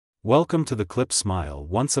Welcome to the clip Smile.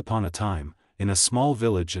 Once upon a time, in a small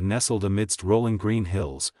village nestled amidst rolling green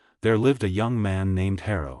hills, there lived a young man named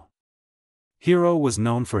Hero. Hero was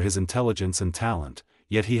known for his intelligence and talent,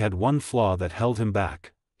 yet he had one flaw that held him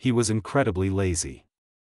back: he was incredibly lazy.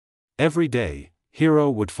 Every day,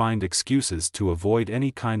 Hero would find excuses to avoid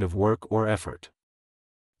any kind of work or effort.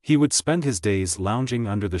 He would spend his days lounging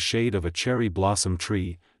under the shade of a cherry blossom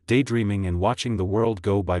tree, daydreaming and watching the world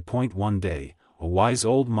go by. One day, a wise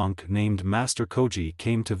old monk named Master Koji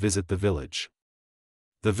came to visit the village.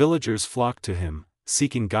 The villagers flocked to him,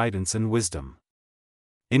 seeking guidance and wisdom.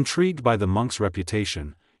 Intrigued by the monk's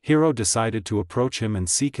reputation, Hero decided to approach him and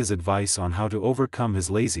seek his advice on how to overcome his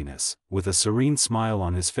laziness. With a serene smile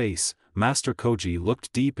on his face, Master Koji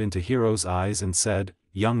looked deep into Hero's eyes and said,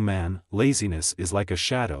 "Young man, laziness is like a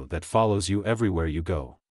shadow that follows you everywhere you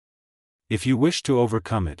go. If you wish to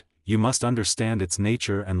overcome it, you must understand its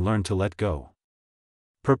nature and learn to let go."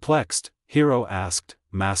 Perplexed, Hero asked,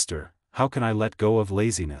 "Master, how can I let go of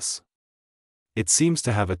laziness? It seems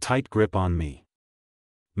to have a tight grip on me."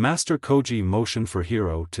 Master Koji motioned for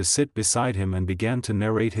Hero to sit beside him and began to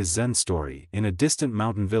narrate his Zen story. In a distant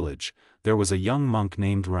mountain village, there was a young monk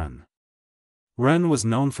named Ren. Ren was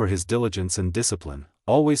known for his diligence and discipline,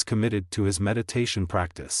 always committed to his meditation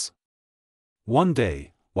practice. One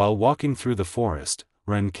day, while walking through the forest,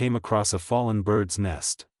 Ren came across a fallen bird's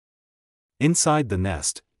nest. Inside the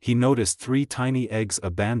nest, he noticed 3 tiny eggs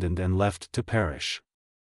abandoned and left to perish.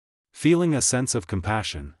 Feeling a sense of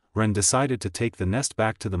compassion, Ren decided to take the nest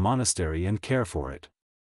back to the monastery and care for it.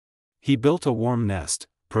 He built a warm nest,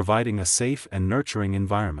 providing a safe and nurturing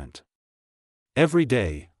environment. Every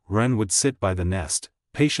day, Ren would sit by the nest,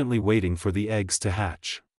 patiently waiting for the eggs to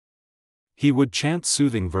hatch. He would chant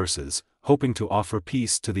soothing verses, hoping to offer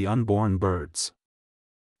peace to the unborn birds.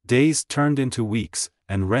 Days turned into weeks,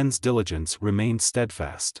 and Ren's diligence remained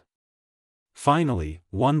steadfast. Finally,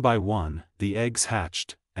 one by one, the eggs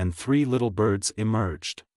hatched, and 3 little birds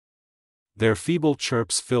emerged. Their feeble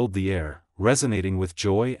chirps filled the air, resonating with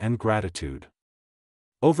joy and gratitude.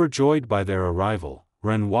 Overjoyed by their arrival,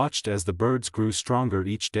 Ren watched as the birds grew stronger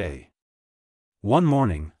each day. One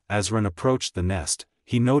morning, as Ren approached the nest,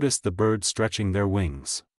 he noticed the birds stretching their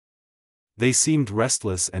wings. They seemed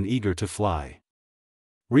restless and eager to fly.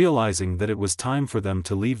 Realizing that it was time for them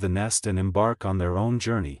to leave the nest and embark on their own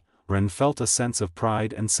journey, Ren felt a sense of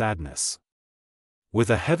pride and sadness. With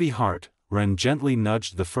a heavy heart, Ren gently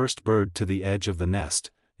nudged the first bird to the edge of the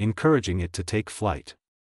nest, encouraging it to take flight.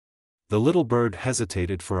 The little bird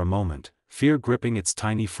hesitated for a moment, fear gripping its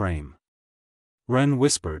tiny frame. Ren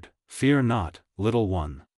whispered, "Fear not, little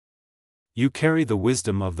one. You carry the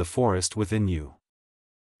wisdom of the forest within you.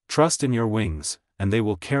 Trust in your wings, and they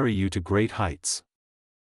will carry you to great heights."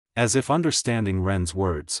 As if understanding Ren's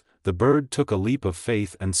words, the bird took a leap of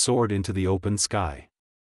faith and soared into the open sky.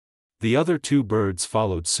 The other 2 birds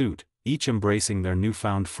followed suit, each embracing their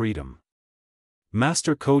newfound freedom.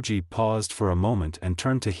 Master Koji paused for a moment and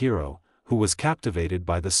turned to Hero, who was captivated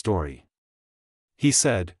by the story. He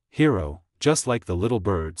said, "Hero, just like the little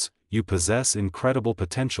birds, you possess incredible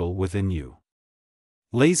potential within you.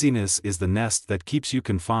 Laziness is the nest that keeps you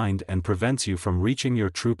confined and prevents you from reaching your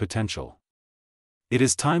true potential. It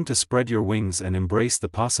is time to spread your wings and embrace the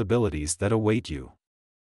possibilities that await you."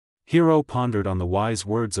 Hero pondered on the wise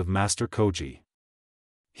words of Master Koji.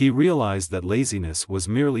 He realized that laziness was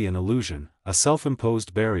merely an illusion, a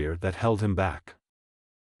self-imposed barrier that held him back.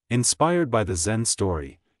 Inspired by the Zen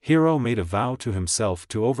story, Hero made a vow to himself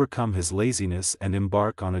to overcome his laziness and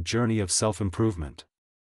embark on a journey of self-improvement.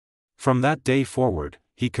 From that day forward,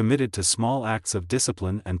 he committed to small acts of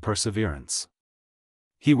discipline and perseverance.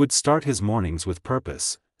 He would start his mornings with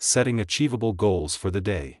purpose, setting achievable goals for the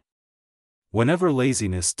day. Whenever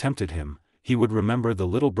laziness tempted him, he would remember the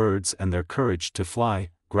little birds and their courage to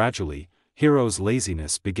fly. Gradually, Hero's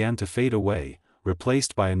laziness began to fade away,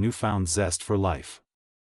 replaced by a newfound zest for life.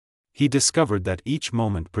 He discovered that each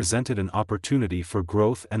moment presented an opportunity for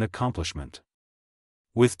growth and accomplishment.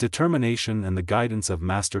 With determination and the guidance of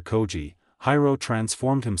Master Koji, Hero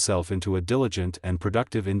transformed himself into a diligent and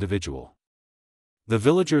productive individual. The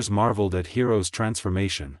villagers marveled at Hero's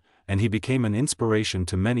transformation, and he became an inspiration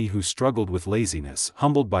to many who struggled with laziness.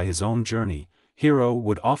 Humbled by his own journey, Hero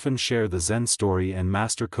would often share the Zen story and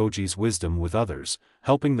Master Koji's wisdom with others,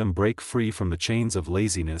 helping them break free from the chains of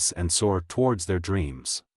laziness and soar towards their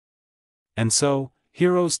dreams. And so,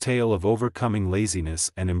 Hero's tale of overcoming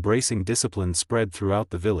laziness and embracing discipline spread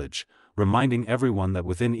throughout the village, reminding everyone that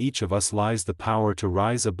within each of us lies the power to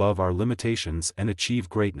rise above our limitations and achieve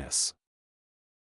greatness.